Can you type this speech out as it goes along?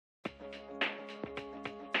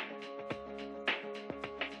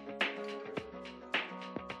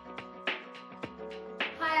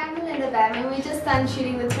Melinda Bam and we just done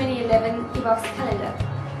shooting the 2011 Evox calendar.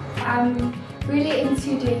 I'm really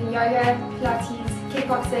into doing yoga, Pilates,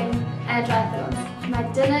 kickboxing and triathlons. My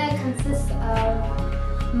dinner consists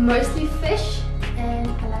of mostly fish and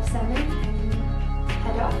I love salmon and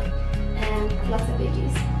haddock and lots of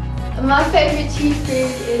veggies. My favourite cheap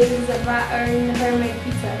food is my own homemade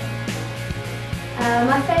pizza.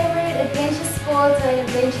 My favourite adventure sport or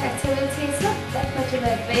adventure activity, it's not that much of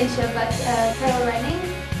an adventure, but trail running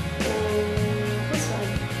or horse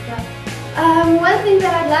riding. Yeah. One thing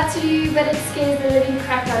that I'd love to do, but it scares the living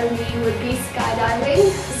crap out of me, would be skydiving.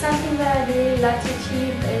 Something that I'd really love to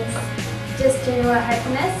achieve is just general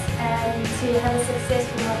happiness and to have a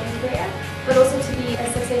successful modeling career, but also to be a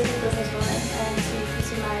successful businesswoman and to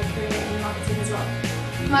pursue my career in marketing as well.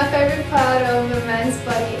 My favourite part of a man's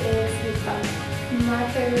body is his bum. My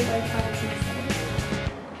favourite body part is my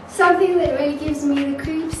stomach. Something that really gives me the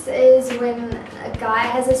creeps is when a guy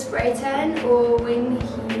has a spray tan or when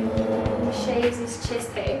he shaves his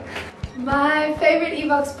chest hair. My favourite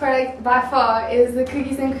Evox product by far is the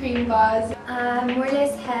cookies and cream bars. I more or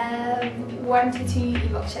less have 1 to 2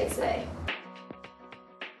 Evox shakes a day.